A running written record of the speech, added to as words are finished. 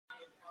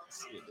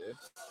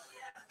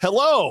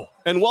Hello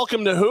and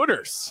welcome to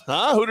Hooters.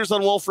 Hooters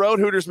on Wolf Road.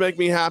 Hooters make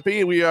me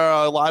happy. We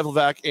are live,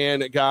 Levac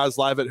and Gaz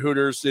live at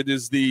Hooters. It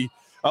is the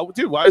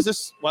dude. Why is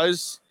this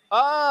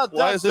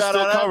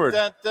still covered?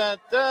 Hey,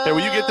 will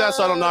you get that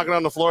so I don't knock it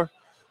on the floor?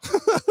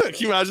 Can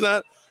you imagine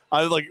that?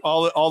 I like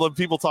all the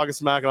people talking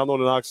smack, and I'm the one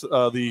who knocks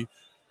the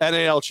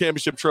NAL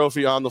championship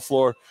trophy on the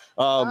floor.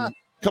 Come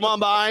on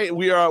by.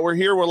 We're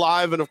here. We're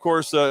live, and of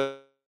course.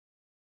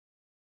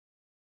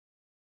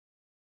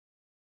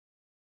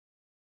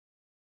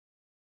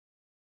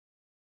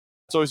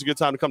 It's always a good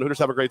time to come to Hooters,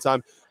 have a great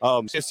time.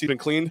 It's been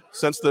cleaned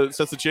since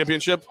the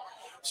championship,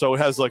 so it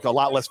has like a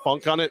lot less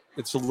funk on it.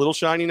 It's a little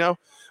shiny now,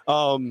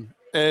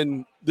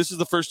 and this is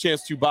the first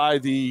chance to buy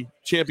the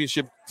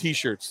championship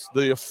T-shirts,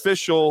 the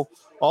official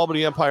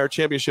Albany Empire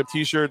Championship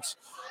T-shirts.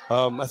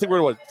 I think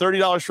we're at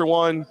 $30 for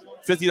one,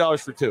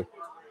 $50 for two.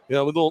 You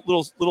know, with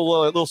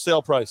little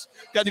sale price.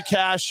 Got to do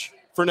cash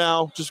for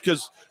now, just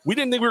because we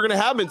didn't think we were going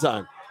to have them in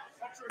time.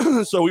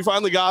 So we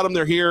finally got them.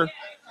 They're here.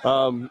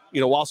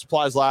 While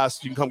supplies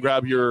last, you can come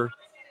grab your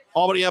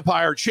Albany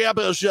Empire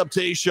Championship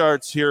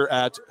T-shirts here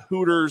at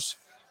Hooters.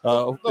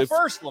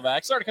 First,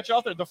 Levac, sorry to cut you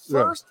off there. The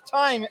first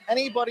time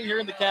anybody here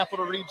in the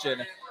Capital Region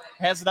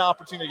has an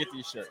opportunity to get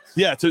these shirts.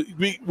 Yeah,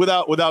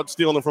 without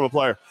stealing them from a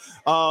player,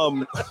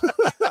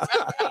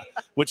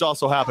 which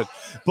also happened.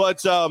 But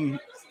so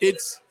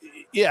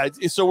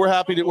we're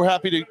happy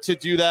to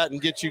do that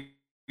and get you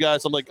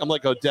guys. I'm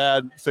like a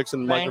dad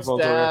fixing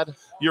microphones. Dad.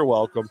 You're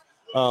welcome.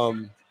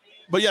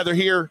 But yeah, they're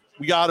here.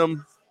 We got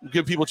them.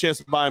 Give people a chance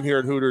to buy them here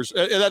at Hooters.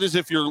 And that is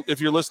if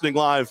you're listening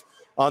live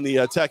on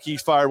the Tech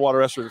East Firewater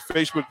Restaurant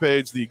Facebook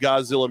page, the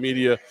Godzilla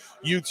Media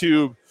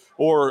YouTube,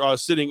 or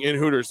sitting in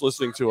Hooters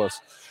listening to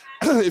us.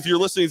 If you're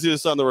listening to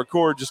this on the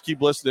record, just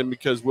keep listening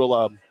because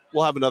we'll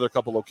have another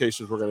couple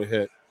locations we're going to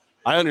hit.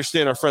 I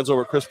understand our friends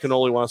over at Crisp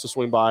Cannoli want us to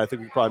swing by. I think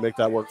we can probably make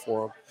that work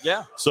for them.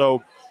 Yeah.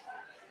 So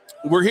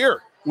we're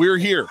here. We're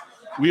here.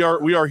 We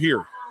are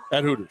here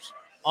at Hooters.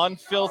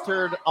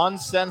 Unfiltered,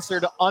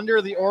 uncensored,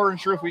 under the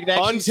orange roof. We can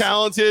actually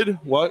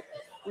untalented. What?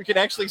 We can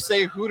actually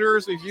say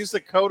Hooters. We've used the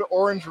code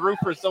Orange Roof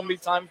for so many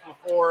times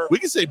before. We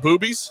can say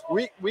boobies.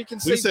 We can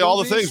say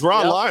all the things. We're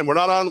online. We're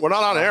not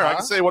on air. I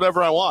can say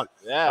whatever I want.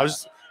 Yeah.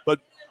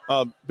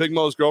 Big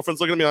Mo's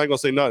girlfriend's looking at me. I ain't gonna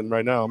say nothing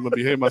right now. I'm gonna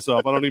behave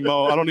myself. I don't need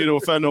Mo. I don't need to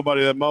offend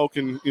nobody that Mo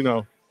can.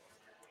 I'm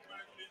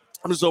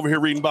just over here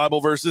reading Bible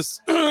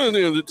verses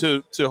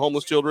to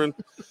homeless children.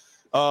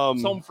 It's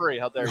home free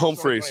out there. Home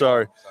free.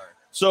 Sorry.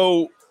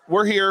 So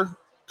we're here.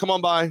 Come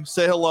on by,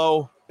 say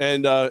hello,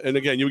 and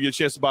again, you will get a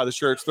chance to buy the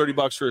shirts.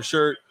 $30 for a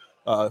shirt,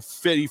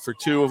 $50 for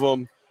two of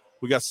them.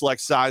 We got select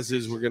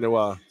sizes. We're gonna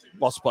while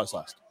supplies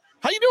last.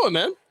 How you doing,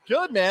 man?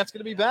 Good, man. It's good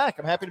to be back.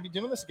 I'm happy to be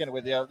doing this again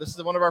with you. This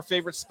is one of our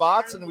favorite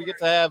spots, and we get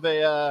to have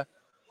a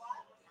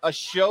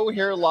show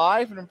here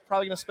live, and I'm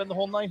probably gonna spend the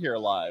whole night here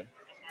live.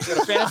 We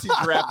got a fantasy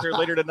draft here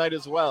later tonight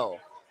as well.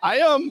 I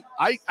don't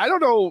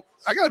know.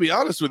 I gotta be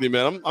honest with you,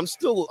 man. I'm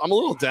a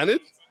little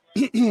dented.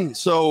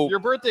 So your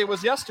birthday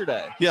was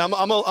yesterday. Yeah,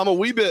 I'm a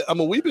wee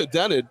bit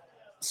dented.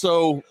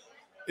 So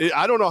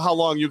I don't know how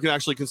long you can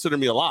actually consider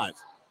me alive,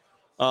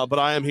 but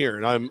I am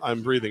here and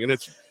I'm breathing, and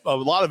it's a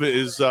lot of it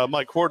is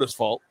Mike Corda's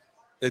fault.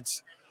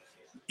 It's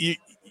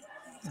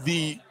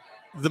the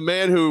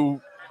man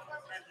who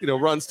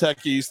runs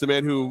Tech East, the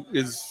man who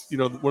is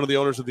one of the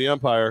owners of the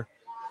Empire,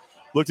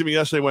 looked at me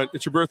yesterday and went,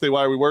 "It's your birthday.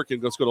 Why are we working?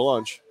 Let's go to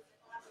lunch."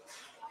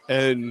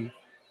 And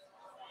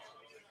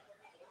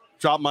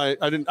I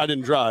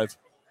didn't drive,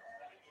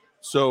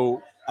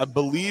 so I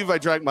believe I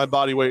drank my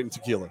body weight in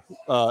tequila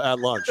at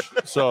lunch.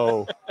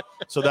 So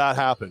that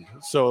happened.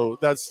 So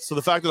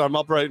the fact that I'm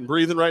upright and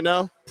breathing right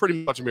now,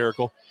 pretty much a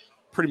miracle.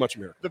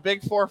 The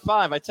big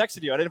 4-5. I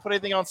texted you. I didn't put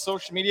anything on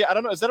social media. I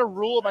don't know. Is that a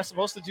rule? Am I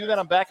supposed to do that?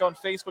 I'm back on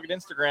Facebook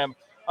and Instagram.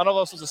 I don't know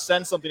if I'm supposed to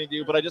send something to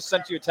you, but I just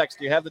sent you a text.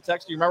 Do you have the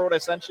text? Do you remember what I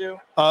sent you?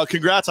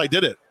 Congrats, I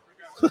did it.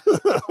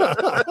 That's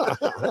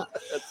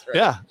right.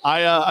 Yeah,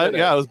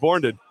 I was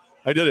born did.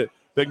 I did it.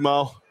 Big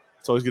Mo.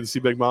 It's always good to see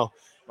Big Mo.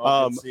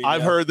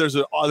 I've heard there's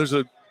a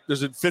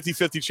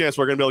 50-50 chance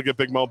we're going to be able to get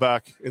Big Mo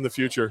back in the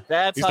future.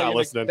 He's not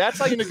listening. That's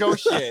how you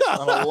negotiate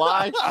on a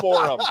live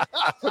forum.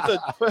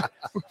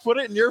 Put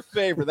it in your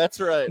favor. That's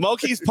right.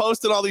 Moki's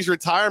posting all these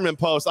retirement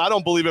posts. I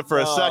don't believe it for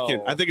a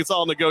second. I think it's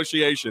all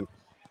negotiation.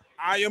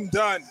 I am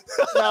done.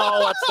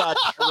 No, that's not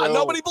true.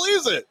 Nobody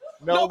believes it.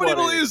 Nobody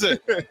believes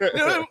it.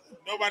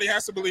 Nobody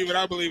has to believe it.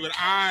 I believe it.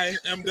 I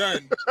am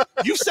done.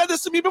 You've said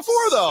this to me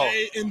before, though.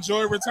 Say,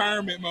 enjoy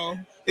retirement, Mo.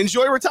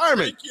 Enjoy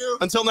retirement. Thank you.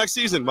 Until next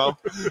season, Mo.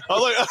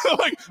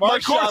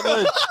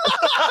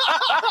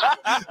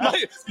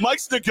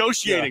 Mike's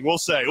negotiating, we'll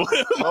say.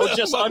 Mo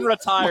just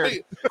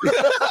unretired.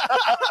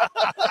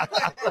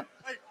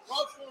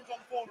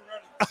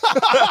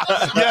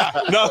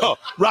 Yeah, no.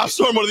 Rob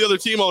Storm, one of the other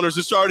team owners,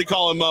 is already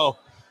calling Mo.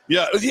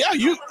 Yeah.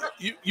 You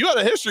had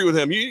a history with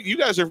him. You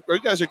guys are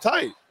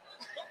tight.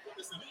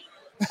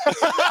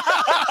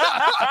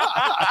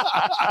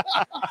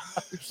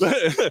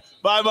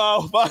 Bye,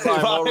 Mo. Bye,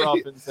 Mo bye.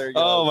 Ruffins. There you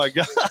go. Oh my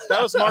God.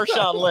 That was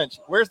Marshawn Lynch.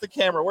 Where's the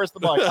camera? Where's the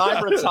mic?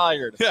 I'm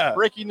retired. Yeah.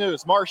 Breaking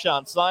news.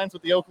 Marshawn signs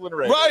with the Oakland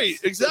Raiders. Right,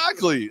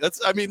 exactly. There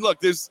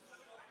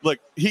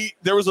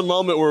was a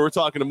moment where we're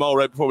talking to Mo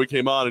right before we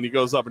came on, and he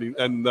goes up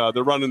and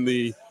they're running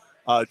the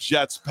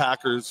Jets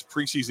Packers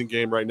preseason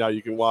game right now.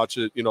 You can watch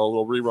it, a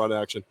little rerun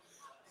action.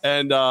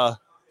 And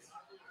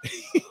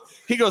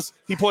he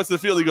points to the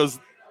field. He goes,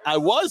 I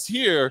was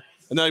here.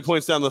 And then he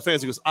points down to the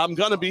fans. He goes, I'm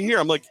going to be here.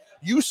 I'm like,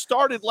 you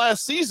started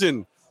last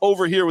season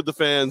over here with the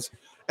fans.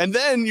 And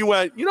then you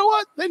went, you know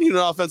what? They need an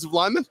offensive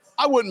lineman.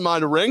 I wouldn't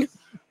mind a ring.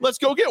 Let's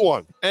go get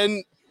one.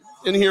 And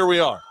here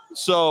we are.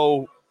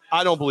 So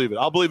I don't believe it.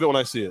 I'll believe it when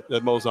I see it,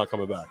 that Mo's not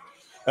coming back.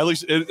 At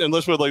least, and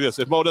let's put it like this.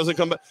 If Mo doesn't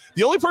come back,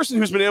 the only person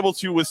who's been able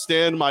to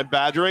withstand my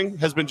badgering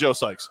has been Joe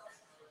Sykes.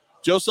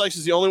 Joe Sykes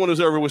is the only one who's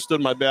ever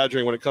withstood my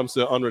badgering when it comes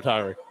to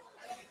unretiring.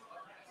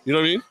 You know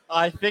what I mean?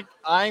 I think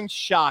I'm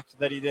shocked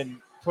that he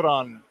didn't put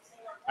on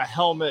a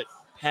helmet,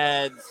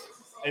 pads,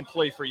 and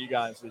play for you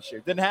guys this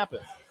year. Didn't happen.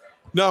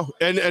 No,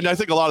 and I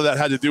think a lot of that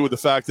had to do with the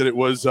fact that it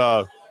was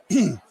the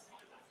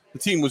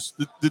team was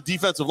the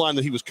defensive line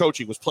that he was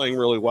coaching was playing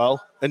really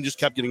well and just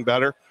kept getting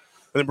better.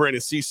 And then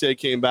Brandon Cisse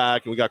came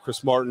back, and we got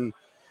Chris Martin.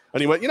 And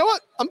he went, you know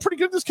what? I'm pretty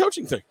good at this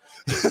coaching thing.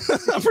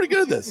 I'm pretty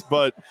good at this.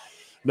 But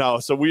no,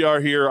 so we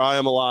are here. I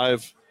am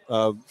alive,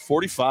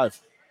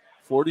 45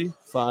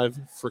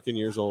 freaking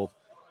years old.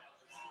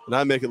 And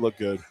I make it look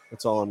good.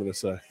 That's all I'm going to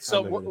say.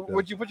 So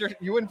you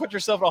wouldn't put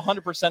yourself at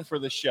 100% for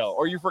this show,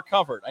 or you've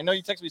recovered? I know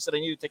you texted me and said I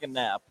need to take a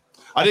nap.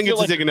 I didn't get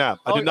to take a nap.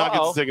 I did not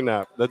get to take a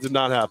nap. That did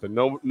not happen.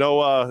 No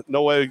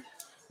way.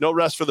 No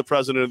rest for the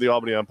president of the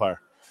Albany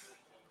Empire.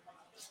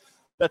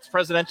 That's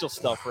presidential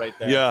stuff right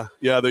there.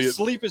 Yeah.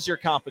 Sleep is your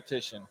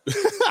competition.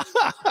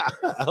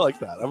 I like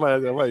that. I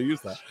might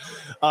use that.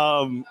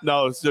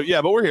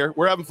 But we're here.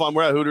 We're having fun.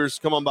 We're at Hooters.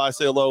 Come on by,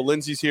 say hello.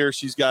 Lindsay's here.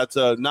 She's got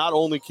not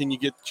only can you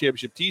get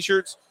championship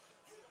T-shirts,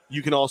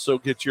 you can also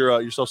get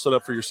yourself set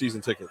up for your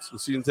season tickets. The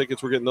season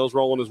tickets, we're getting those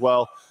rolling as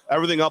well.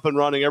 Everything up and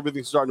running.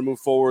 Everything's starting to move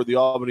forward. The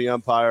Albany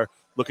Empire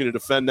looking to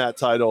defend that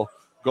title.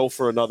 Go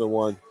for another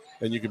one,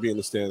 and you can be in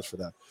the stands for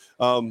that.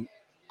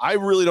 I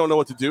really don't know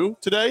what to do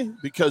today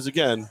because,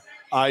 again,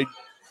 I'm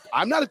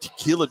not a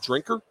tequila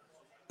drinker,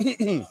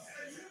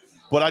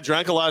 but I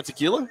drank a lot of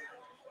tequila.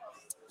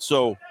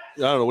 So, I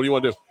don't know. What do you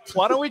want to do?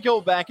 Why don't we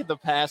go back in the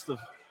past of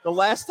the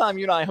last time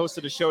you and I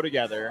hosted a show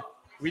together?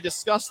 We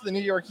discussed the New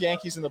York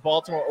Yankees and the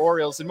Baltimore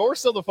Orioles, and more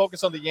so the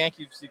focus on the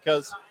Yankees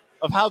because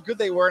of how good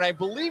they were. And I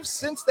believe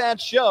since that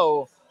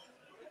show,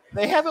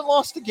 they haven't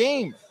lost a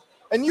game.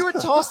 And you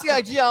had tossed the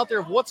idea out there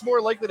of what's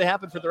more likely to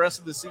happen for the rest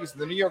of the season.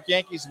 The New York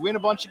Yankees win a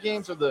bunch of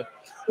games or the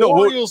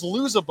Orioles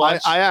lose a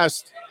bunch. I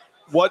asked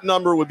what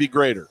number would be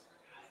greater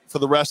for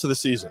the rest of the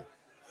season.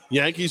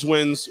 Yankees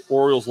wins,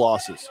 Orioles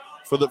losses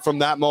from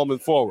that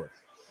moment forward.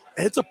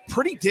 And it's a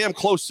pretty damn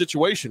close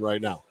situation right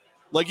now.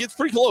 Like, it's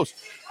pretty close.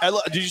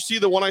 Did you see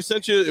the one I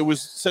sent you? It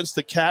was since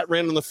the cat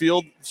ran on the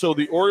field. So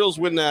the Orioles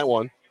win that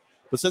one.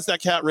 But since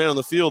that cat ran on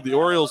the field, the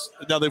Orioles,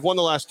 now they've won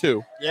the last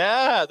two.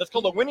 Yeah, that's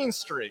called a winning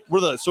streak.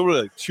 What are they?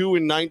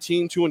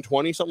 2-19,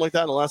 2-20, something like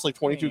that in the last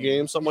 22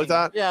 games, something like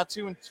that? Yeah,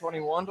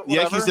 2-21. The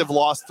Yankees have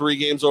lost 3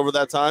 games over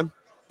that time,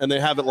 and they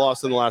haven't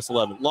lost in the last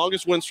 11.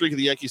 Longest win streak of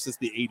the Yankees since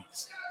the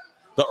 80s.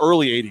 The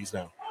early 80s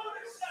now.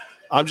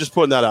 I'm just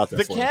putting that out there.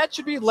 The cat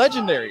should be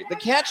legendary. The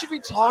cat should be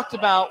talked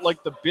about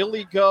like the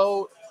Billy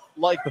Goat,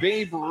 like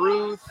Babe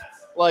Ruth,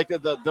 like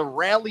the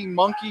rally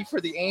monkey for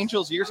the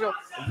Angels years ago.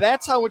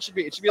 That's how it should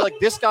be. It should be like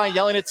this guy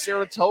yelling at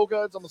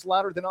Saratoga. It's almost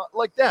louder than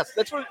like that's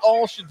what it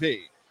all should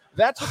be.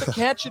 That's what the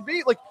cat should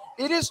be. Like,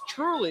 it is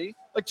truly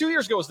like 2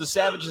 years ago was the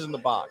Savages in the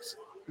Box.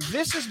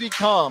 This has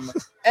become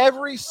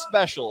every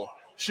special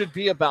should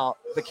be about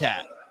the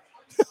cat.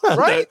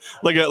 Right?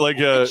 like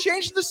a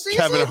change the season.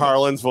 Kevin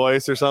Harlan's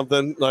voice or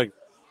something. Like,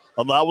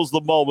 and that was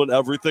the moment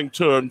everything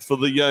turned for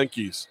the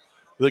Yankees.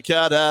 The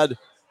cat had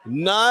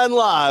 9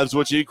 lives,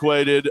 which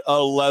equated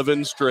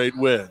 11 straight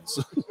wins.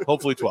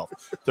 Hopefully 12,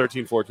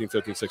 13, 14,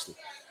 15, 16.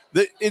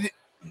 It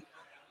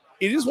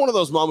is one of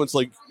those moments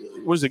like,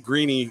 what is it,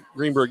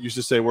 Greenberg used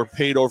to say, we're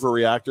paid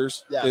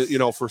overreactors,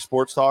 yes. For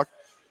sports talk.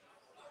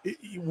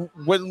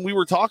 When we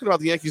were talking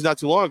about the Yankees not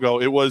too long ago,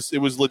 it was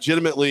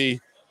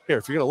legitimately, here,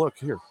 if you're going to look,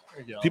 here.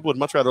 People would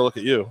much rather look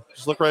at you.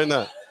 Just look right in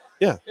that.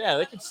 Yeah. Yeah,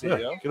 they can see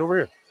you. Get over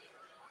here.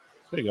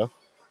 There you go.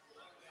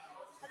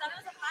 I thought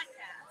it was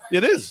a podcast.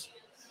 It is.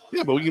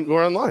 Yeah, but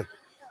we're online.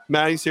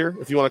 Maddie's here.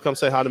 If you want to come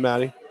say hi to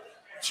Maddie,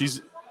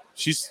 she's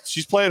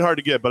playing hard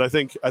to get, but I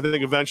think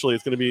eventually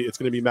it's gonna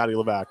be Maddie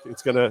Levac.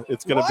 It's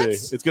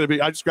gonna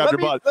be. I just grabbed her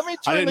butt. Let me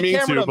turn I didn't the mean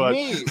camera to, but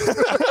me.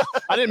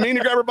 I didn't mean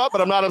to grab her butt,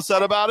 but I'm not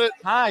upset about it.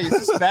 Hi, is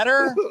this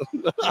better?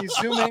 Can you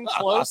zoom in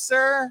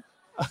closer?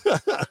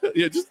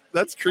 Yeah,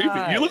 that's creepy.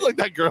 Hi. You look like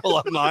that girl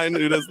online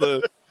who does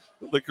the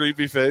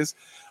creepy face.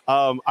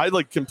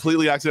 I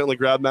completely accidentally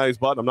grabbed Maddie's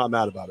butt. And I'm not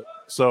mad about it.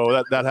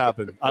 So that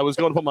happened. I was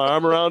going to put my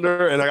arm around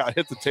her, and I got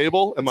hit the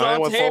table, and my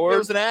hand went forward. It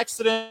was an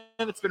accident.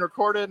 It's been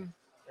recorded.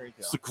 There you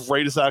go. It's the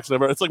greatest accent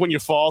ever. It's like when you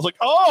fall, it's like,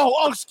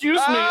 oh, excuse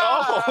me.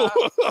 Oh.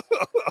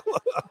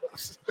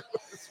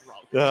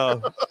 Yeah.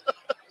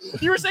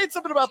 You were saying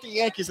something about the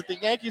Yankees, that the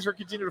Yankees are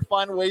continuing to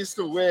find ways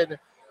to win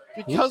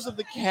because of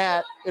the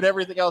cat and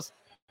everything else.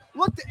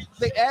 Look,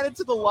 they added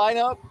to the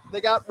lineup.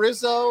 They got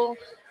Rizzo.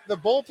 The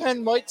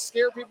bullpen might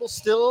scare people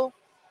still,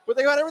 but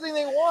they got everything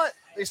they want.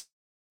 They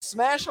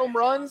smash home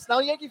runs. Now,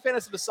 Yankee fan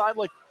has to decide,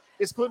 like,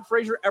 is Clint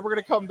Frazier ever going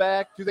to come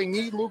back? Do they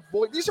need Luke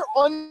Voigt? These are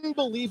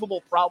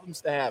unbelievable problems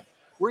to have,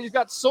 where you've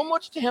got so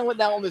much talent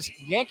now in this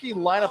Yankee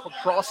lineup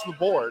across the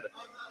board,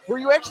 where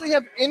you actually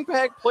have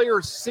impact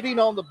players sitting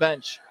on the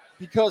bench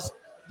because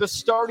the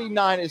starting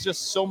nine is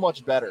just so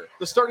much better.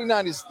 The starting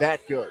nine is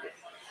that good.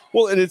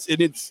 Well, and it's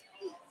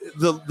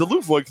the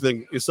Luke Voigt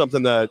thing is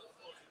something that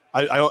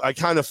I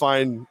kind of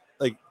find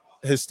like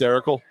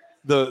hysterical.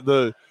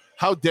 The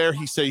how dare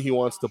he say he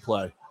wants to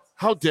play?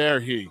 How dare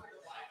he?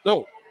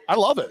 No, I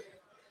love it,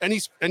 and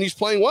he's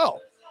playing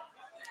well.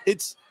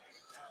 It's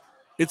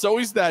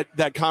always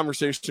that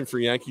conversation for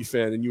Yankee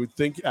fan, and you would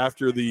think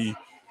after the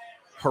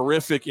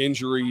horrific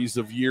injuries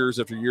of years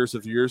after years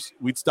after years,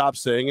 we'd stop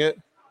saying it.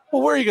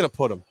 Well, where are you going to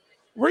put him?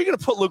 Where are you going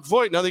to put Luke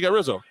Voigt now they got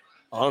Rizzo?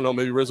 I don't know.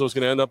 Maybe Rizzo's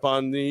going to end up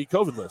on the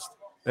COVID list,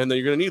 and then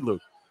you're going to need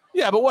Luke.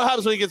 Yeah, but what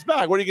happens when he gets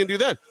back? What are you going to do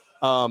then?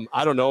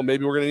 I don't know.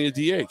 Maybe we're going to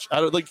need a DH.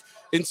 I don't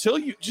until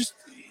you just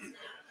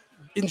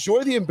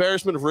enjoy the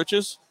embarrassment of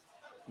riches,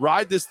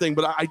 ride this thing.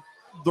 But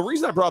the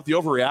reason I brought up the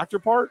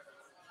overreactor part,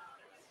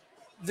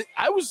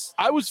 I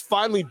was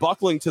finally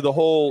buckling to the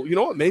whole. You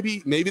know what?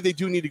 Maybe they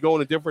do need to go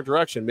in a different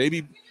direction.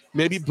 Maybe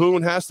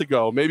Boone has to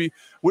go. Maybe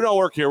we don't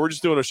work here. We're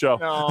just doing a show.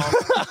 No.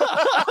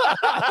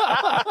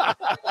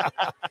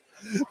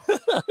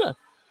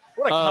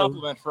 What a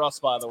compliment for us,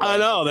 by the way. I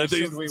know that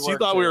she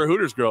thought we were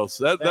Hooters girls.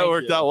 That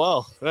worked out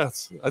well.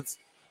 That's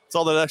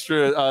all that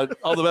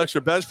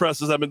extra bench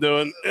presses I've been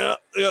doing. Yeah,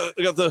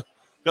 I got the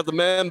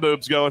man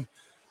boobs going,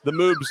 the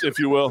moobs, if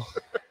you will.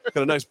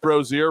 Got a nice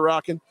brosier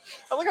rocking.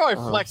 I like how I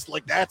flexed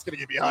like that's going to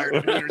get me hired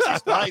in Hooters.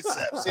 These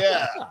biceps,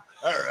 yeah.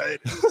 All right.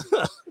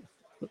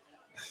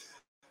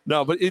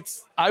 No, but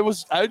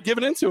I'd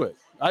given into it.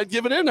 I'd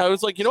given in. I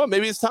was like, you know what?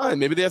 Maybe it's time.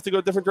 Maybe they have to go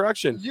a different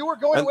direction. You were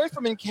going away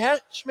from "In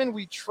Cashman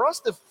We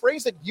Trust," the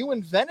phrase that you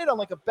invented on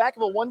like the back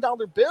of a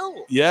 $1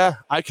 bill. Yeah,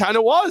 I kind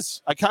of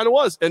was.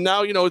 And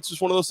now, it's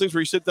just one of those things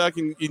where you sit back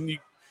and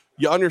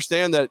you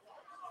understand that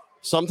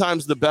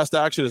sometimes the best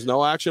action is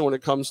no action when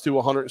it comes to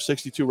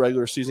 162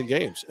 regular season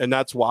games. And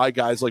that's why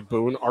guys like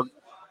Boone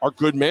are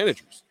good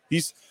managers.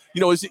 He's,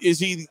 is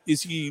he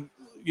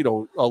a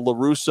La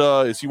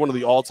Russa? Is he one of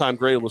the all-time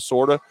great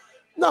Lasorda?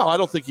 No, I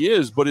don't think he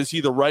is, but is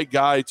he the right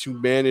guy to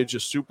manage a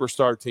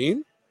superstar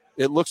team?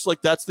 It looks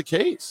like that's the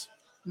case.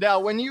 Now,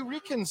 when you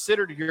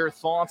reconsidered your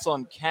thoughts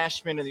on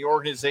Cashman and the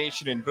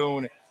organization and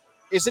Boone,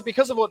 is it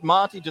because of what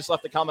Monty just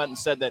left the comment and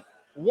said that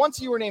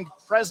once you were named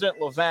President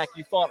Levac,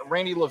 you thought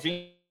Randy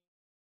Levine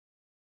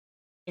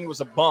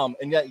was a bum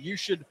and that you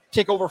should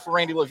take over for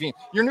Randy Levine?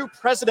 Your new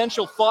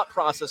presidential thought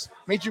process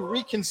made you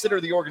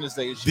reconsider the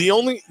organization. The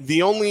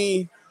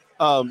only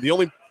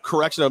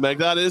correction I'll make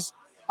that is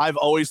I've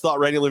always thought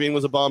Randy Levine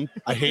was a bum.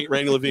 I hate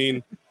Randy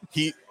Levine.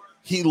 He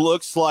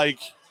looks like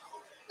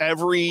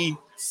every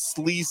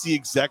sleazy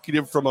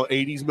executive from an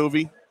 80s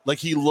movie. Like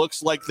he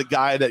looks like the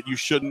guy that you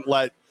shouldn't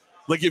let.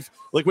 Like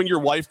when your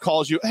wife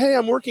calls you, hey,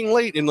 I'm working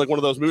late in like one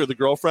of those movies, The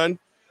Girlfriend,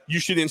 you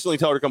should instantly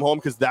tell her to come home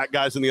because that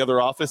guy's in the other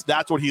office.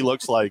 That's what he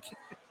looks like.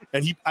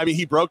 And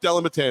he broke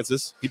Dellin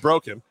Betances. He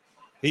broke him.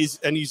 He's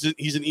an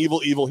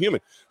evil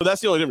human. But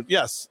that's the only difference.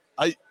 Yes,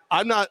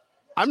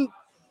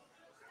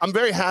 I'm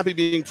very happy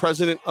being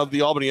president of the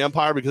Albany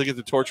Empire because I get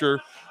to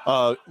torture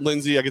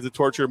Lindsay. I get to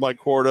torture Mike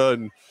Korda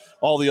and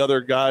all the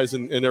other guys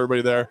and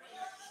everybody there.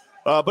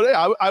 But hey,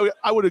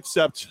 I would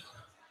accept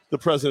the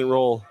president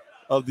role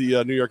of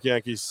the New York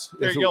Yankees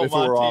if it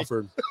were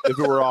offered. If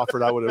it were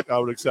offered, I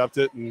would accept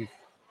it, and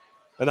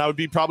I would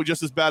be probably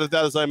just as bad at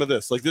that as I am at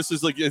this. Like this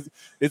is like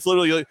it's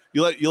literally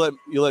like, you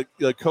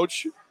let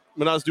Coach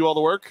Menas do all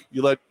the work.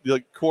 You let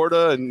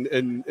Korda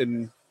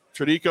and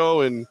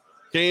Tradico and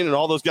Kane and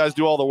all those guys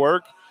do all the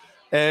work.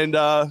 And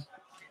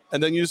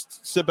then you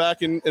just sit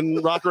back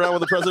and rock around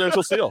with a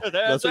presidential seal.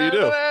 That's what you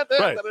do.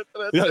 Right.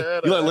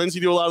 You let Lindsay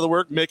do a lot of the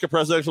work, make a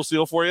presidential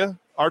seal for you,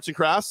 arts and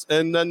crafts,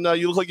 and then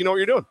you look like you know what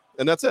you're doing.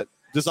 And that's it.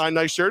 Design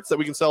nice shirts that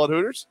we can sell at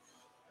Hooters.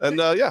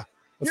 And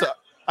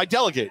I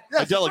delegate.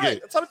 Yes, I delegate.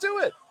 That's how to do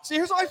it. See,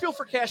 here's how I feel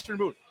for Cashman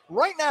Boone.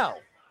 Right now,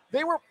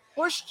 they were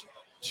pushed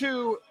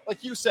to,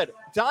 like you said,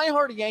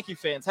 diehard Yankee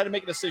fans had to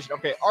make a decision.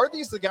 Okay, are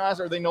these the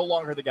guys or are they no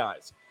longer the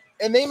guys?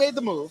 And they made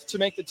the move to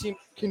make the team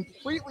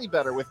completely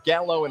better with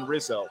Gallo and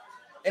Rizzo.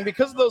 And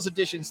because of those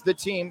additions, the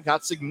team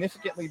got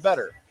significantly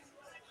better.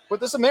 But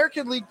this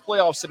American League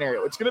playoff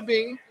scenario, it's going to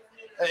be,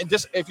 and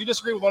just if you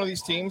disagree with one of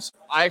these teams,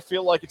 I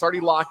feel like it's already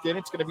locked in.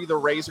 It's going to be the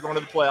Rays are going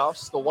to the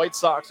playoffs. The White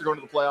Sox are going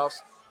to the playoffs.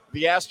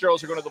 The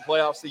Astros are going to the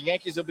playoffs. The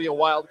Yankees will be a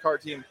wild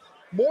card team.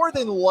 More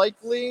than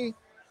likely,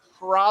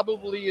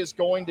 probably is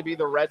going to be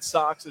the Red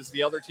Sox as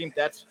the other team.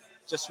 That's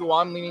just who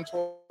I'm leaning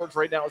towards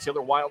right now as the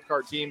other wild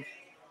card team.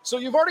 So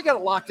you've already got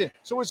it locked in.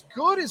 So as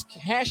good as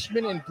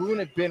Cashman and Boone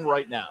have been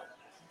right now,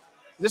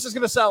 this is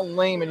going to sound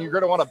lame, and you're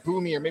going to want to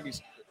boo me or maybe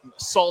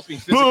salt me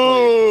physically.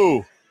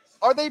 Boo!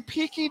 Are they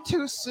peaking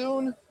too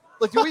soon?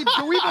 Like, do we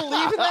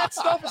believe in that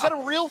stuff? Is that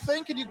a real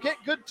thing? Can you get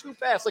good too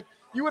fast? Like,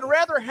 you would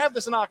rather have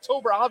this in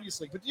October,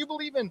 obviously, but do you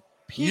believe in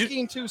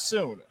peaking too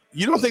soon?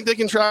 You don't think they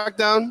can track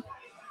down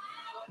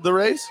the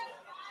Rays?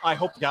 I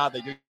hope to God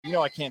they do. You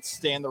know I can't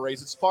stand the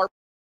Rays. It's far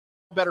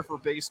better for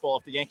baseball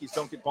if the Yankees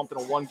don't get bumped in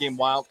a one-game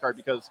wild card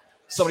because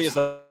somebody is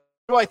a.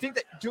 Do I think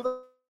that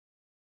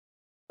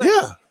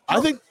Yeah,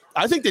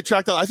 I think they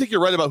track down. I think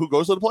you're right about who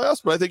goes to the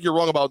playoffs, but I think you're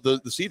wrong about the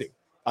seeding.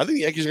 I think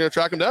the Yankees are going to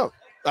track them down.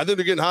 I think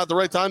they're getting hot at the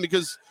right time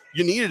because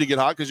you needed to get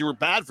hot because you were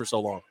bad for so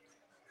long.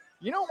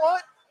 You know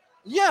what?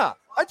 Yeah,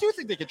 I do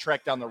think they could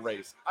track down the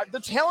Rays. The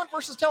talent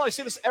versus talent. I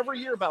say this every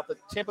year about the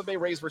Tampa Bay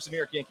Rays versus New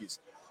York Yankees.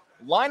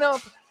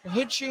 Lineup,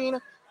 pitching,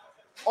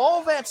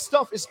 all that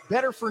stuff is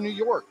better for New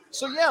York.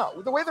 So, yeah,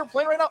 the way they're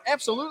playing right now,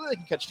 absolutely they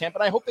can catch Tampa,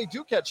 and I hope they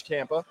do catch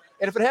Tampa.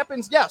 And if it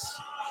happens, yes.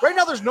 Right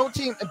now, there's no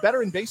team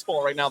better in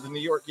baseball right now than the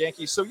New York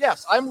Yankees. So,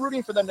 yes, I'm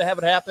rooting for them to have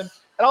it happen,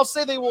 and I'll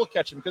say they will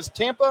catch him because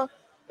Tampa,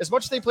 as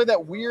much as they play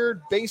that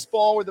weird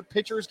baseball where the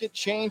pitchers get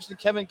changed and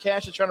Kevin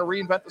Cash is trying to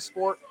reinvent the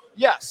sport,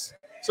 yes.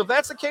 So if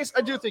that's the case,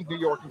 I do think New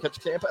York can catch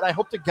Tampa, and I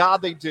hope to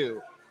God they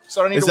do. So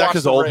I don't need Is to that watch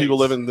because the old Rays. people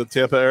live in the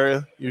Tampa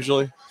area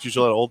usually? It's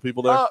usually a lot of old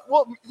people there?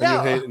 Well,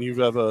 yeah. And you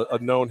have a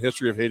known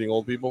history of hating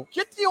old people?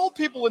 Get the old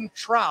people in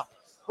Trop,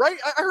 right?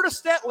 I heard a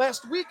stat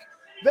last week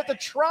that the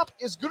Trop,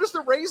 as good as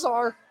the Rays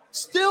are,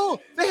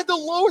 still, they had the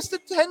lowest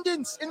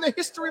attendance in the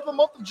history of the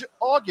month of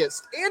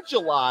August and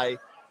July,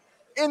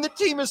 and the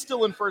team is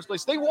still in first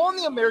place. They won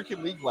the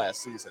American League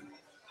last season.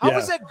 How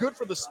is that good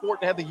for the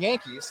sport to have the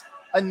Yankees,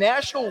 a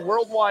national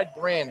worldwide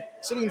brand,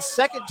 sitting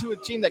second to a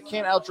team that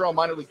can't outdraw a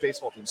minor league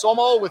baseball team? So I'm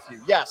all with you.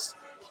 Yes,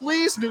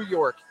 please, New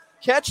York,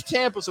 catch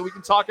Tampa so we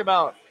can talk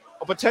about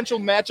a potential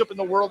matchup in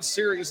the World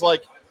Series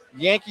like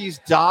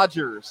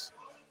Yankees-Dodgers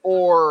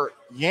or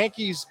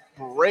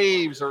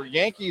Yankees-Braves or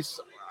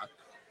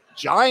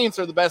Yankees-Giants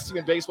are the best team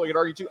in baseball, you could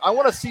argue, too. I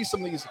want to see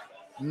some of these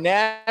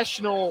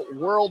national,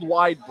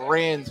 worldwide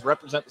brands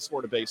represent the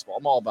sport of baseball.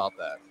 I'm all about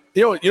that.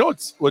 You know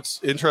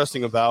what's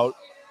interesting about,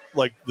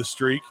 like, the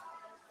streak?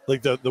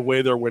 Like the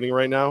way they're winning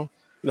right now,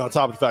 on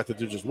top of the fact that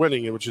they're just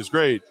winning it, which is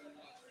great.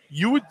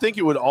 You would think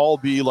it would all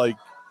be like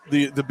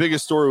the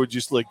biggest story would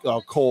just like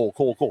Cole.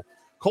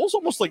 Cole's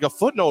almost like a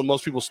footnote in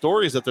most people's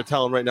stories that they're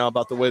telling right now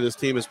about the way this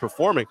team is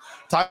performing.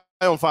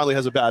 Tyone finally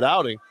has a bad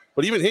outing,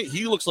 but even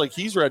he looks like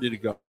he's ready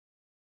to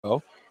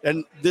go.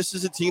 And this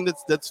is a team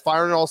that's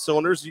firing all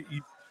cylinders.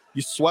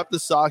 You swept the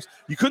Sox.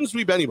 You couldn't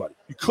sweep anybody.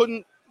 You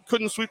couldn't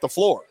sweep the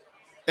floor.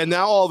 And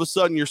now all of a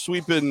sudden you're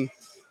sweeping,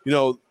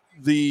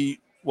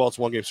 it's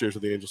one game series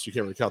with the Angels, so you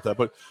can't really count that.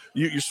 But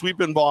you're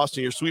sweeping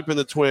Boston, you're sweeping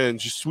the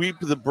Twins, you sweep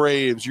the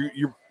Braves.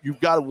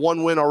 You've got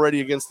one win already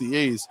against the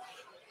A's.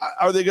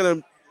 Are they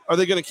gonna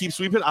keep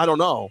sweeping? I don't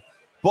know,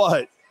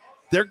 but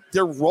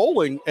they're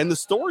rolling, and the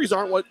stories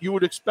aren't what you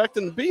would expect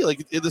them to be.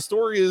 Like the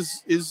story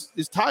is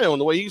Tyone,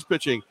 the way he's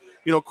pitching.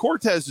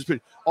 Cortez is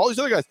pitching. All these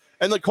other guys,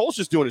 and like Cole's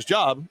just doing his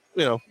job.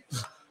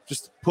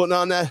 Just putting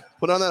on that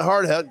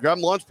hard hat,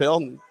 grabbing the lunch pail,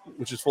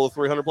 which is full of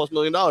 $300+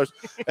 million,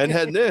 and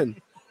heading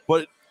in.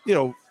 But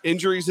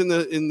injuries in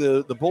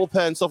the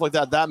bullpen, stuff like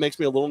that makes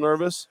me a little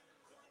nervous.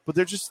 But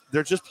they're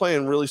just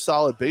playing really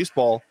solid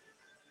baseball.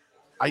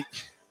 I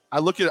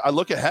look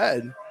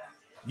ahead.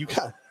 You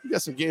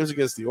got some games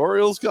against the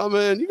Orioles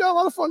coming. You got a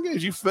lot of fun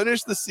games. You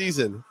finished the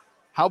season.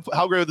 How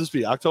great would this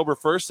be? October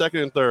 1st,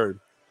 2nd, and 3rd.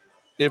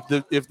 If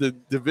the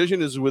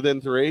division is within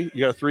 3,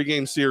 you got a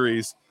 3-game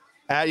series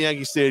at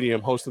Yankee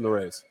Stadium hosting the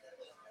Rays.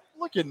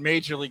 Look at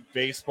Major League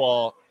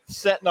Baseball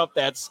setting up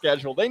that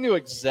schedule. They knew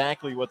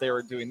exactly what they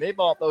were doing. They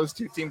thought those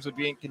two teams would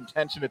be in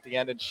contention at the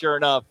end, and sure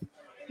enough,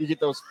 you get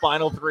those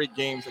final 3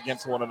 games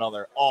against one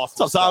another.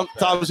 Awesome. So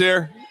Tom's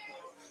here.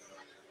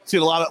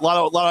 Seen a lot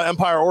of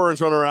Empire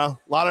Orange running around.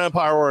 A lot of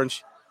Empire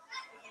Orange.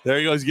 There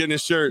he goes. He's getting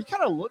his shirt. He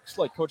kind of looks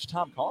like Coach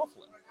Tom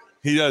Coughlin.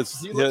 He does.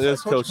 He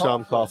is Coach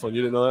Tom Coughlin.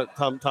 You didn't know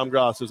that? Tom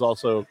Gross is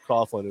also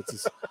Coughlin.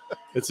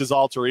 It's his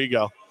alter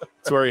ego.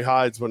 It's where he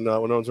hides when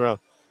no one's around.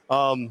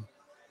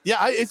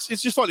 It's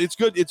just fun. It's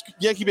good. It's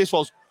Yankee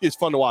baseball is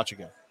fun to watch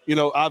again.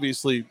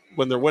 Obviously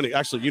when they're winning.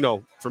 Actually,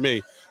 for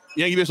me,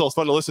 Yankee baseball is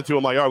fun to listen to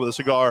in my yard with a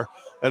cigar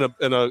and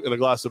a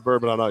glass of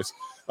bourbon on ice.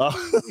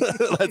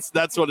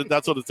 That's what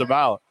it's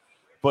about.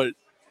 But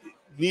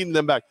needing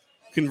them back.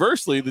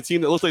 Conversely, the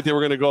team that looked like they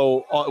were going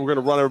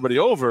to run everybody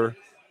over,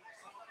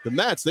 the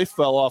Mets, they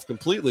fell off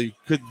completely.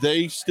 Could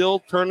they still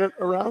turn it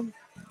around?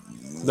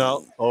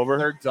 No, over.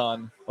 They're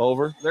done.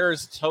 Over. They're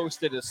as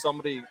toasted as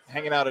somebody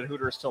hanging out at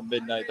Hooters till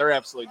midnight. They're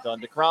absolutely done.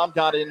 DeGrom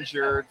got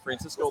injured.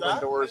 Francisco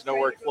Lindor is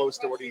nowhere close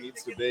to where he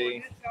needs to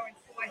be.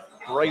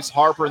 Bryce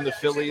Harper and the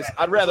Phillies.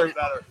 I'd rather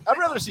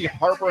see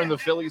Harper and the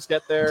Phillies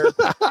get there.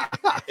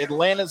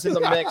 Atlanta's in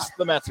the mix.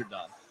 The Mets are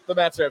done. The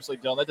Mets are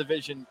absolutely done. That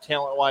division,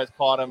 talent-wise,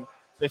 caught them.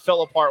 They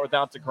fell apart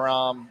without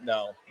DeGrom.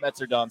 No,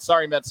 Mets are done.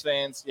 Sorry, Mets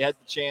fans. You had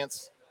the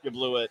chance. You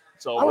blew it.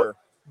 It's over.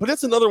 But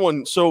that's another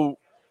one. So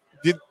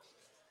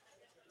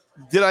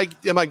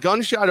am I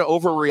gun shy to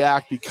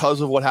overreact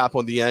because of what happened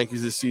with the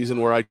Yankees this season,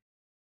 where I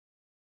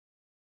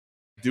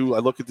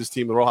look at this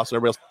team, the Rojas and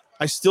everybody else,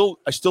 I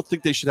still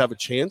think they should have a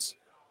chance.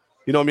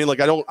 You know what I mean? Like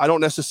I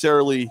don't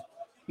necessarily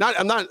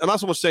I'm not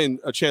so much saying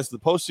a chance to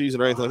the postseason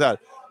or anything like that.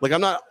 Like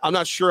I'm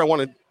not sure I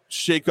want to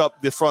shake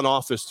up the front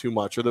office too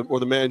much or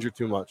the manager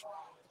too much.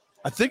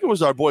 I think it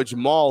was our boy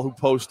Jamal who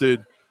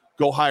posted,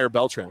 "Go hire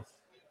Beltran,"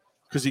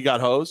 because he got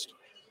hosed.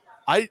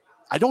 I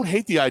don't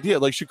hate the idea.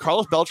 Like, should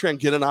Carlos Beltran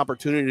get an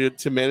opportunity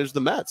to manage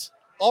the Mets?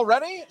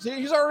 Already?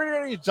 He's already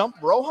ready to dump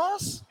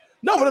Rojas?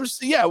 No, but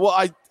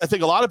I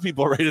think a lot of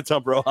people are ready to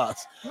dump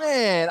Rojas.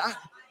 Man,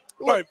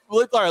 all right,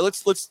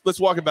 let's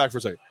walk it back for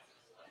a second.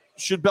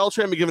 Should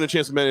Beltran be given a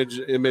chance to manage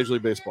in Major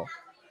League Baseball?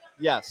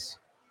 Yes.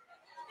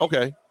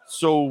 Okay,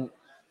 so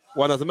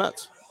why not the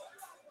Mets?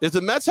 If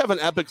the Mets have an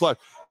epic life,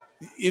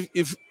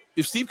 if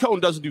Steve Cohen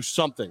doesn't do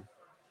something,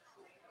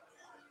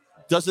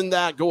 doesn't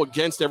that go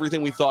against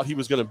everything we thought he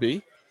was going to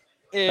be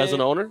as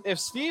an owner? If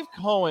Steve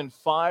Cohen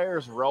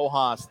fires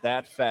Rojas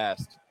that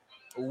fast,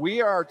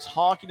 we are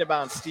talking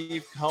about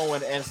Steve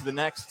Cohen as the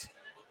next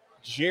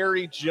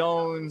Jerry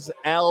Jones,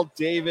 Al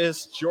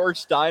Davis,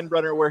 George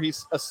Steinbrenner, where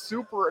he's a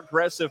super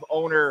aggressive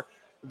owner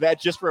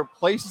that just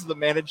replaces the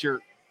manager,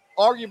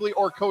 arguably,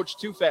 or coach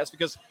too fast.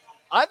 Because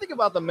I think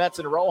about the Mets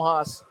and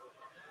Rojas.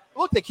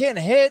 Look, they can't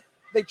hit.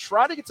 They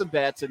try to get some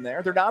bats in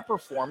there. They're not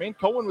performing.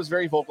 Cohen was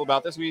very vocal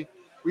about this. We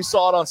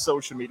saw it on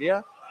social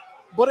media.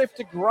 But if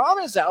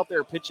DeGrom is out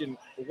there pitching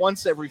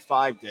once every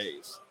 5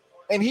 days,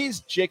 and he's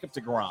Jacob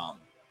DeGrom,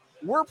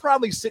 we're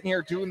probably sitting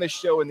here doing this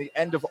show in the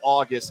end of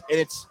August, and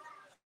it's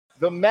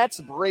the Mets,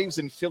 Braves,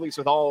 and Phillies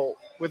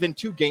within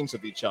 2 games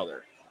of each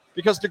other.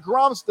 Because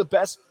DeGrom's the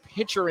best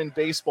pitcher in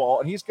baseball,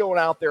 and he's going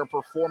out there and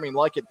performing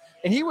like it.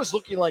 And he was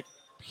looking like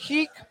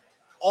peak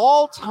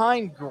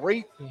all-time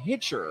great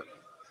pitcher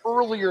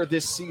earlier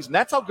this season.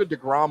 That's how good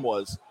DeGrom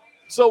was.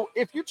 So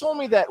if you told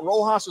me that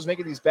Rojas was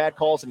making these bad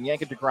calls and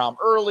yanking DeGrom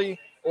early,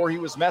 or he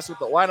was messing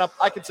with the lineup,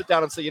 I could sit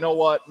down and say, you know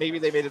what, maybe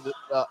they made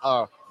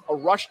a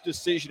rushed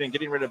decision in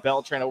getting rid of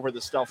Beltran over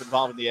the stuff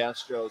involving the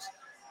Astros.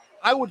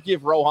 I would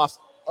give Rojas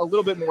a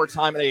little bit more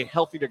time and a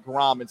healthy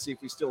DeGrom and see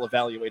if we still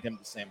evaluate him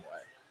the same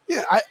way.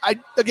 Yeah, I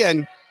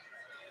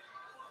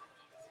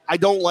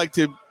don't like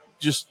to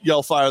just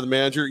yell fire the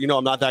manager. You know,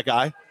 I'm not that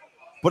guy.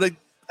 But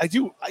I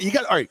do. You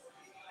got, all right,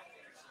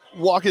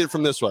 walk it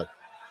from this way.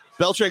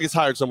 Beltran gets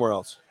hired somewhere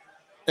else,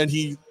 and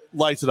he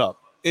lights it up.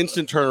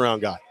 Instant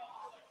turnaround guy.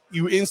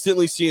 You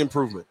instantly see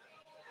improvement.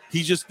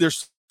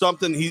 There's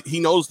something, he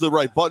knows the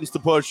right buttons to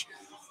push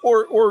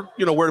or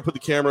you know, where to put the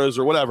cameras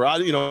or whatever.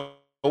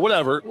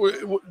 Whatever.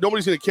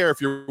 Nobody's going to care if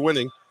you're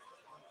winning.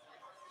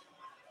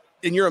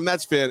 And you're a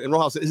Mets fan, and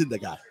Rojas isn't the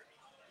guy.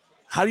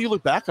 How do you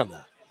look back on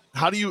that?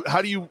 How do you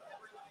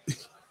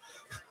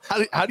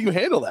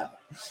handle that?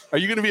 Are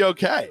you going to be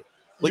okay?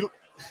 Like,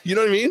 you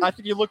know what I mean? I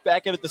think you look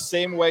back at it the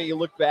same way you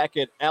look back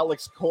at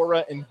Alex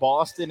Cora in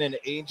Boston and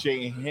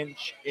AJ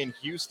Hinch in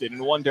Houston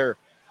and wonder,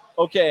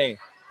 okay,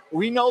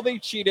 we know they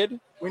cheated.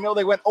 We know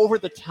they went over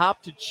the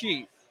top to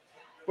cheat.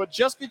 But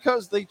just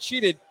because they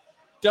cheated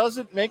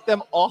doesn't make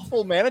them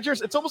awful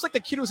managers. It's almost like the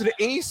kid who's an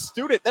A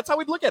student. That's how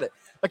we'd look at it.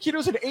 A kid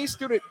who's an A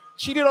student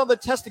cheated on the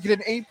test to get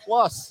an A+.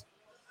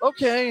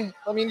 Okay,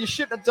 I mean, you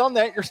shouldn't have done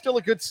that. You're still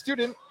a good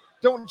student.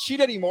 Don't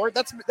cheat anymore.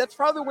 That's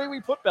probably the way we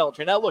put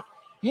Beltran. Now, look,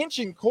 Hinch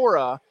and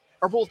Cora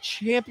are both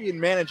champion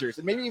managers,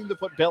 and maybe even to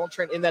put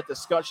Beltran in that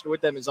discussion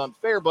with them is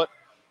unfair, but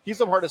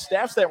he's a part of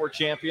staffs that were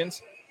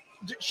champions.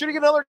 Should he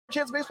get another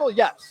chance in baseball?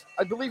 Yes,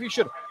 I believe he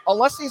should,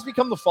 unless he's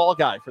become the fall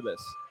guy for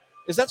this.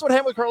 Is that's what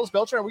happened with Carlos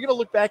Beltran? Are we going to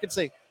look back and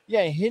say,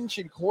 yeah, Hinch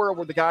and Cora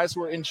were the guys who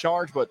were in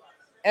charge, but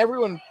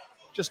everyone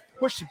just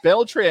pushed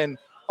Beltran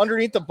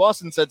underneath the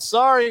bus and said,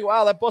 sorry,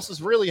 wow, that bus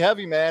is really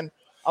heavy, man.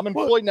 I'm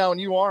employed now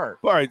and you aren't.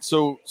 All right,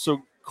 so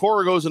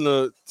Cora goes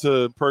into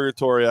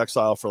purgatory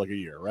exile for like a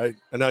year, right?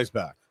 And now he's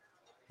back.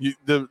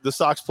 The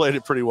Sox played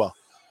it pretty well.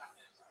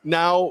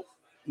 Now,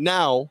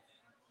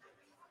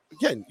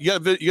 again, you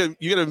got to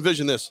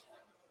envision this.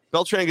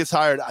 Beltran gets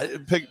hired.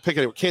 Pick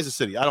anywhere, Kansas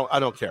City. I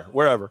don't care,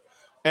 wherever,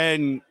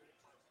 and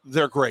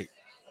they're great.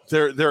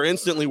 They're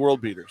instantly world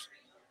beaters,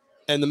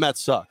 and the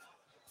Mets suck.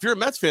 If you're a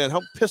Mets fan,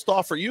 how pissed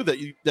off are you that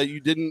you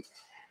didn't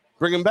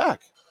bring him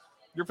back?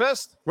 You're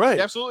pissed, right?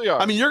 You absolutely are.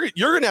 I mean,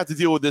 you're going to have to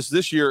deal with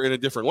this year in a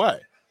different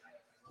way,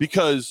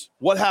 because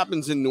what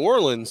happens in New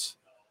Orleans?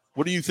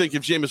 What do you think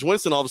if Jameis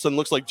Winston all of a sudden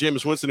looks like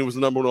Jameis Winston, who was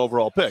the number 1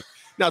 overall pick?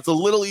 Now it's a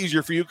little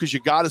easier for you because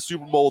you got a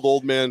Super Bowl with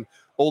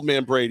old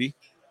man Brady,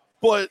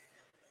 but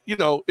you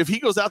know, if he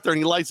goes out there and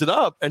he lights it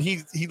up and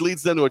he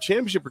leads them to a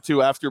championship or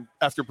two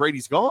after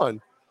Brady's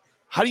gone,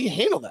 how do you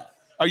handle that?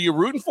 Are you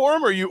rooting for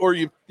him, or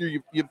you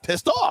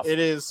pissed off? It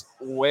is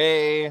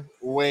way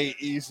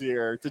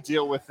easier to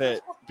deal with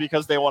it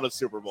because they won a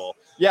Super Bowl.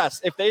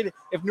 Yes,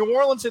 if New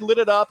Orleans had lit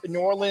it up and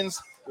New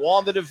Orleans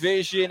won the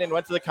division and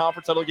went to the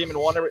conference title game and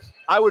won it,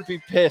 I would be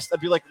pissed.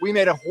 I'd be like, we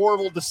made a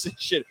horrible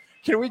decision.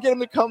 Can we get him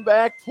to come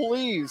back,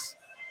 please?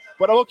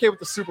 But I'm okay with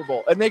the Super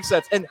Bowl. It makes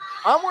sense. And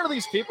I'm one of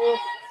these people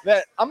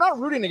that I'm not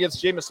rooting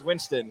against Jameis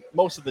Winston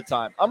most of the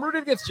time. I'm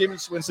rooting against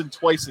Jameis Winston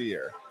twice a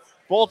year.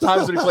 Both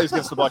times when he plays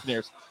against the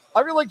Buccaneers.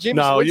 I feel like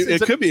Jameis Winston.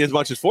 It could be as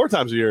much as 4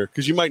 times a year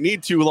because you might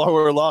need 2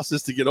 lower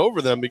losses to get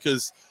over them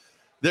because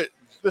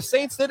the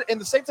Saints did,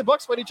 and the Saints and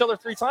Bucs played each other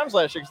 3 times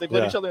last year because they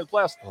played each other in the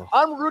playoffs. Oh.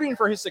 I'm rooting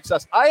for his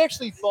success. I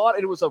actually thought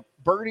it was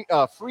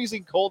a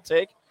freezing cold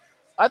take.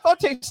 I thought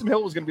Taysom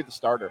Hill was going to be the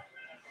starter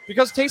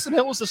because Taysom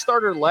Hill was the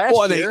starter last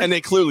year. And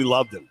they clearly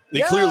loved him.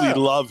 They clearly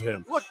love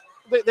him. Look,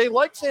 they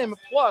liked him.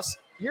 Plus,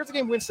 here's the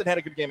game Winston had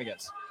a good game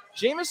against.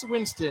 Jameis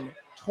Winston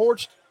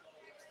torched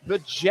the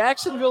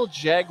Jacksonville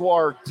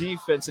Jaguar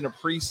defense in a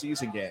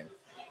preseason game.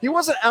 He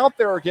wasn't out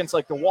there against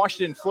like the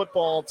Washington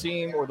football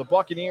team or the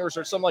Buccaneers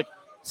or some like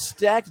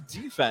stacked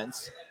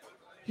defense.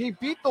 He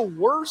beat the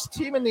worst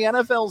team in the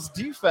NFL's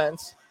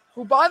defense,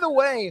 who, by the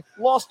way,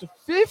 lost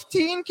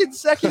 15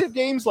 consecutive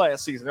games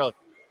last season. They're like,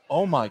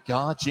 oh my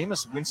God,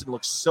 Jameis Winston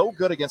looks so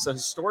good against a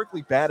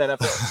historically bad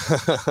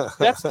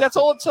NFL. That's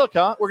all it took,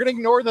 huh? We're going to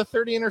ignore the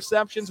 30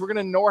 interceptions. We're going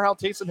to ignore how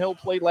Taysom Hill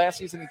played last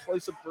season in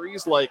place of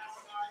Breeze. Like,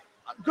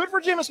 good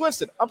for Jameis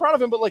Winston. I'm proud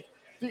of him, but like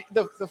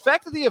the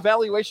fact that the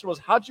evaluation was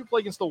how'd you play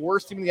against the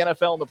worst team in the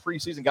NFL in the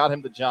preseason got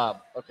him the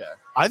job. Okay.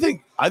 I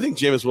think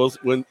Jameis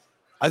Winston,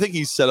 I think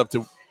he's set up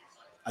to,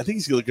 I think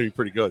he's going to be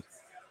pretty good.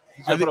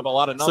 He's going to put up a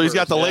lot of numbers. So he's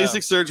got the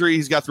LASIK surgery.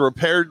 He's got the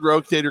repaired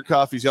rotator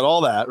cuff. He's got all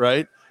that,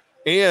 right?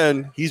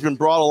 And he's been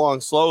brought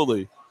along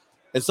slowly.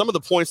 And some of the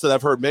points that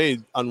I've heard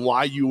made on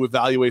why you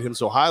evaluate him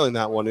so highly in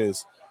that one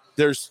is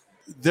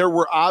there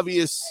were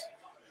obvious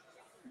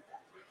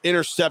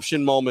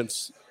interception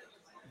moments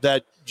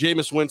that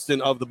Jameis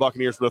Winston of the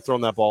Buccaneers would have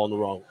thrown that ball in the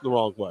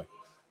wrong way.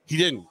 He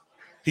didn't.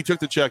 He took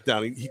the check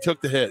down. He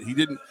took the hit. He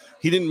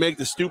didn't make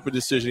the stupid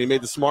decision. He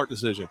made the smart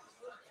decision.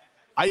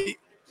 I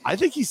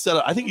think he's set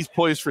up. I think he's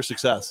poised for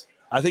success.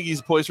 I think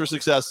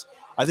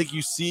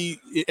you see,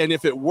 and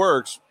if it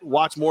works,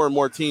 watch more and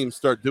more teams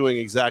start doing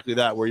exactly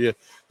that, where you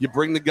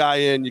bring the guy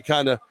in, you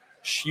kind of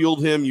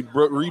shield him, you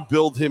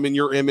rebuild him in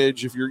your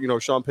image if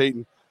you're Sean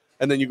Payton,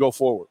 and then you go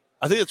forward.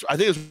 I think it's what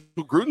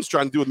Gruden's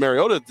trying to do with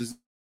Mariota at the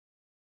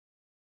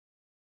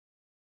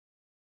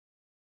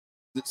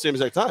same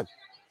exact time.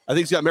 I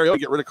think he's got Mariota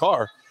get rid of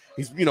Carr.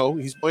 He's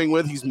playing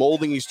with, he's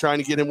molding, he's trying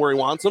to get him where he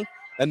wants him,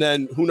 and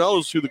then who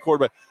knows who the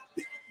quarterback.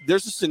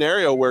 There's a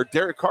scenario where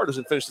Derek Carr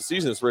doesn't finish the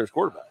season as the Raiders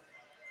quarterback.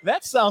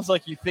 That sounds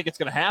like you think it's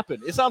going to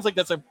happen. It sounds like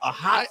that's a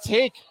hot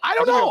take. I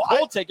don't know. A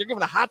cold take. You're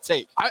giving a hot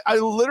take. I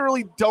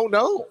literally don't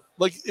know.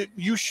 Like,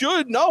 you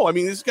should know. I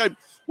mean, this guy,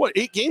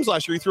 8 games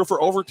last year, he threw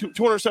for over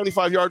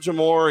 275 yards or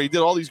more. He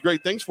did all these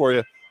great things for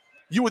you.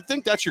 You would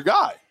think that's your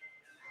guy.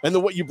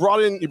 And what you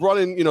brought in,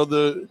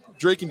 the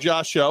Drake and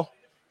Josh show.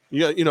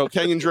 You got,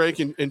 Kenyon Drake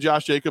and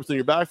Josh Jacobs in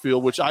your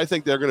backfield, which I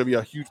think they're going to be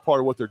a huge part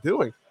of what they're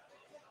doing.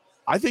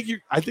 I think you're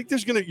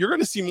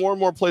going to see more and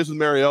more plays with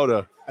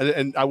Mariota,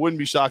 and I wouldn't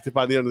be shocked if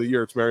by the end of the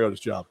year it's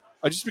Mariota's job.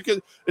 Just because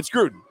it's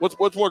Gruden.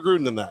 What's more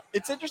Gruden than that?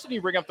 It's interesting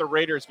you bring up the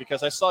Raiders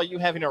because I saw you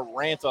having a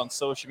rant on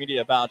social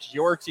media about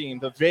your team,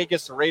 the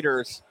Vegas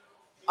Raiders.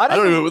 I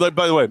don't even.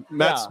 By the way,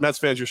 Matt's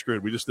fans, you're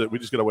screwed. We just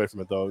get away from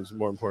it though. It's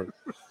more important.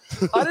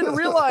 I didn't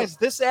realize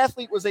this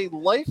athlete was a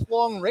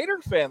lifelong Raider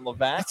fan,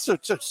 Levac. That's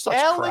such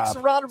Alex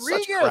crap.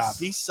 Rodriguez. Such crap.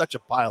 He's such a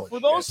pile of shit.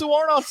 For those who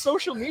aren't on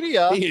social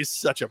media, he is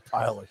such a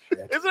pile of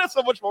shit. Isn't that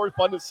so much more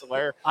fun to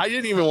swear? I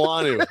didn't even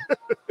want to.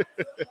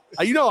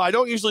 I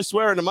don't usually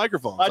swear into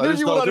microphones. I knew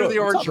you would under the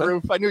orange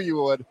roof. I knew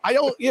you would. I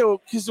don't,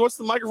 because once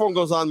the microphone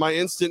goes on, my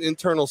instant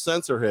internal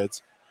sensor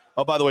hits.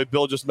 Oh, by the way,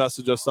 Bill just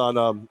messaged us on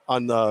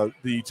the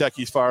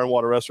Techies Fire and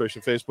Water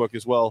Restoration Facebook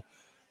as well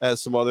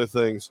as some other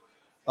things.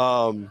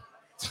 Yeah,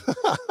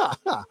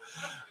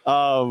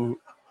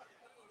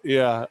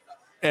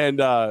 and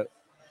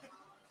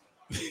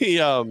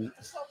he I'm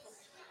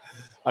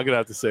gonna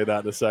have to say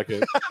that in a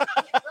second.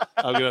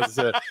 I'm gonna have to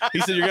say it.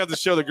 He said you're gonna have to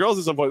show the girls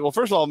at some point. Well,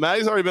 first of all,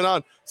 Maddie's already been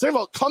on. Second of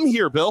all, come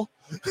here, Bill.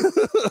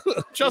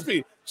 Trust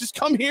me, just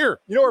come here.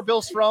 You know where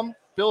Bill's from?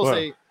 Bill's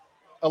a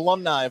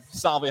alumni of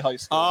Salve High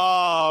School.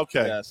 Oh,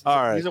 okay. Yes. All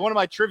right. He's one of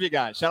my trivia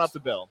guys. Shout out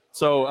to Bill.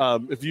 So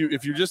if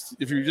you're just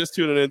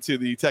tuning into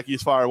the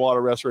Techies Fire and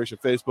Water Restoration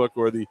Facebook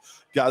or the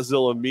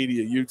Godzilla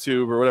Media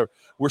YouTube or whatever,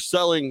 we're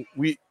selling.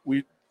 We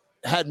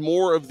had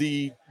more of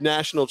the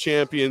national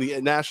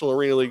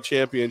Arena League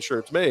champion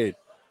shirts made,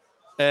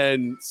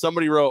 and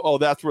somebody wrote, "Oh,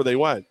 that's where they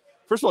went."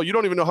 First of all, you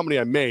don't even know how many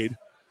I made.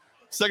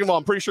 Second of all,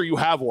 I'm pretty sure you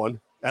have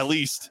one at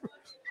least.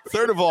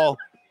 Third of all,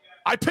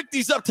 I picked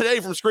these up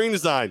today from Screen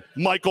Design,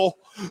 Michael.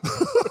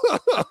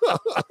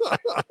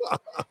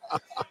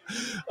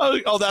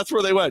 Oh, that's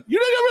where they went. We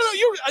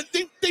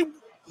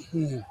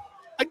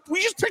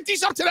just picked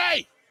these up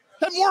today.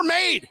 Had more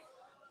made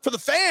for the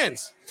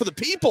fans, for the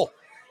people.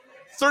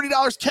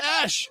 $30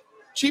 cash,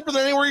 cheaper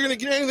than anywhere you're going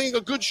to get anything.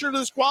 A good shirt of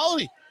this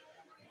quality.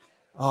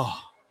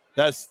 Oh,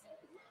 look at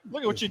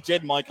what you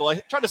did, Michael. I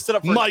tried to set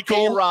up for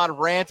A-Rod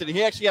rant, and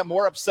he actually got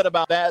more upset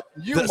about that.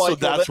 Michael. So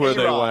that's where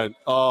they went.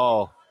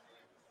 Oh.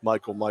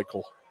 Michael.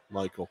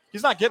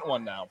 He's not getting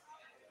one now.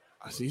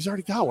 He's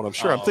already got one, I'm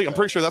sure. I'm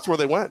pretty sure that's where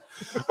they went.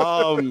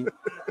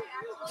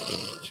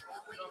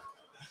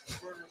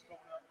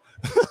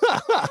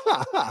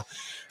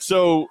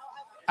 So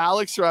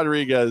Alex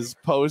Rodriguez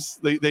posts.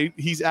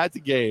 He's at the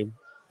game,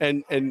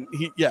 and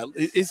he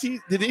is he?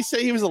 Did they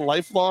say he was a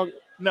lifelong?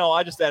 No,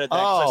 I just added that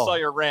 'cause I saw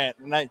your rant,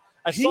 and I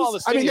saw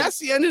the. I mean, that's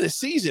the end of the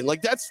season.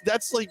 Like that's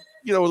like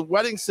the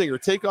wedding singer.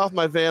 Take off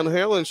my Van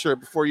Halen shirt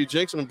before you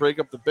jinx him and break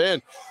up the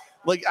band.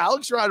 Like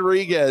Alex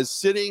Rodriguez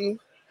sitting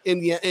in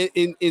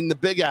the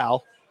Big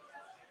Al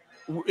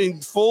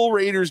in full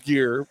Raiders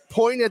gear,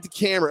 pointing at the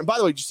camera. And by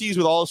the way, did you see he's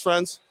with all his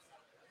friends?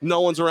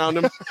 No one's around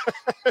him.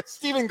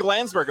 Steven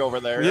Glansberg over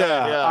there.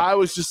 Yeah. I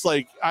was just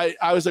like,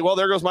 I was like, well,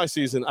 there goes my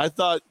season. I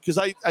thought, because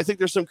I think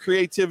there's some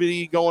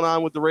creativity going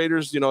on with the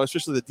Raiders,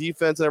 especially the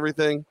defense and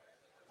everything.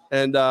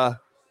 And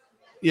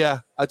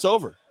it's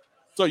over.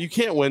 So you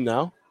can't win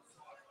now.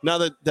 Now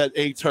that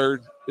A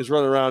turd is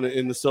running around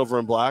in the silver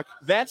and black.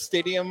 That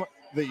stadium,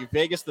 the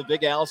Vegas, the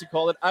Big Al, as you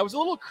called it, I was a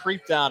little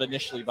creeped out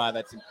initially by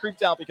that team.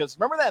 Creeped out because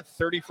remember that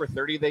 30 for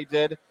 30 they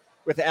did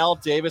with Al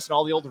Davis and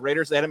all the old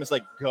Raiders? They had him as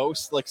like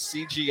ghosts, like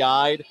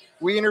CGI'd.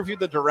 We interviewed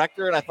the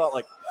director, and I thought,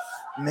 like,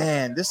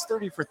 man, this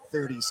 30 for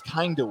 30 is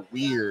kind of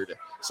weird.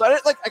 So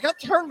I got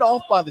turned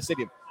off by the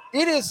stadium.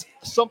 It is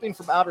something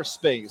from outer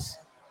space.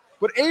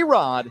 But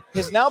A-Rod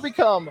has now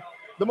become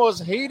the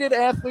most hated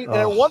athlete. And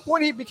at one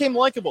point, he became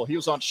likable. He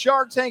was on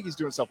Shark Tank. He's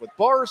doing stuff with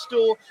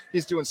Barstool.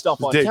 He's doing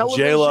stuff on television.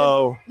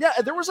 J-Lo. Yeah,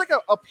 there was like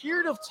a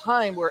period of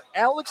time where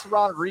Alex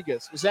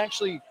Rodriguez was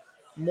actually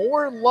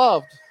more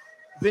loved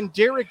than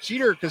Derek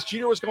Jeter because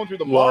Jeter was going through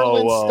the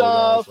Marlins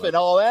stuff and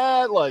all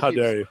that. Like, How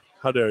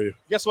dare you?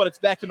 Guess what? It's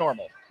back to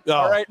normal. Oh.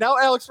 All right, now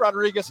Alex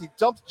Rodriguez, he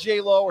dumped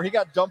J-Lo, or he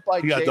got dumped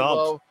by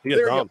J-Lo. He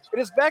got dumped. It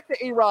is back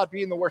to A-Rod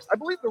being the worst. I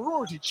believe the rumor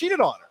was he cheated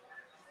on her.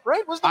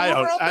 Right? Was the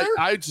rumor out there?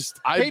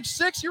 Page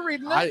 6, you're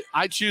reading that?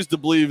 I choose to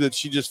believe that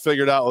she just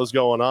figured out what was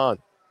going on,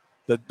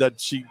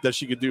 that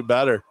she could do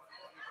better.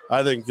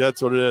 I think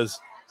that's what it is.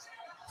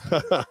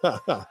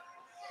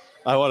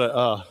 I want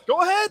to.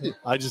 Go ahead.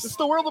 It's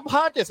the world of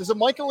podcast. Is it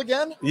Michael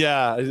again?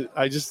 Yeah,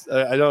 I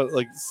don't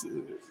like.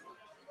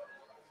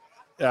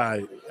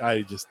 Yeah,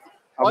 I just.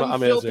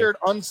 Unfiltered,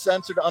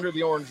 uncensored, under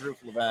the orange roof,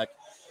 Levac.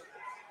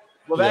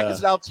 Levac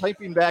is now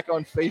typing back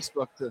on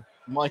Facebook to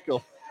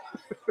Michael.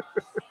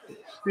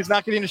 He's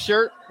not getting a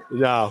shirt?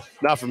 No,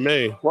 not for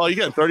me. Well, you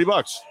get $30. If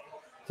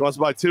he wants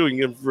to buy 2, you can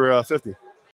get him for 50.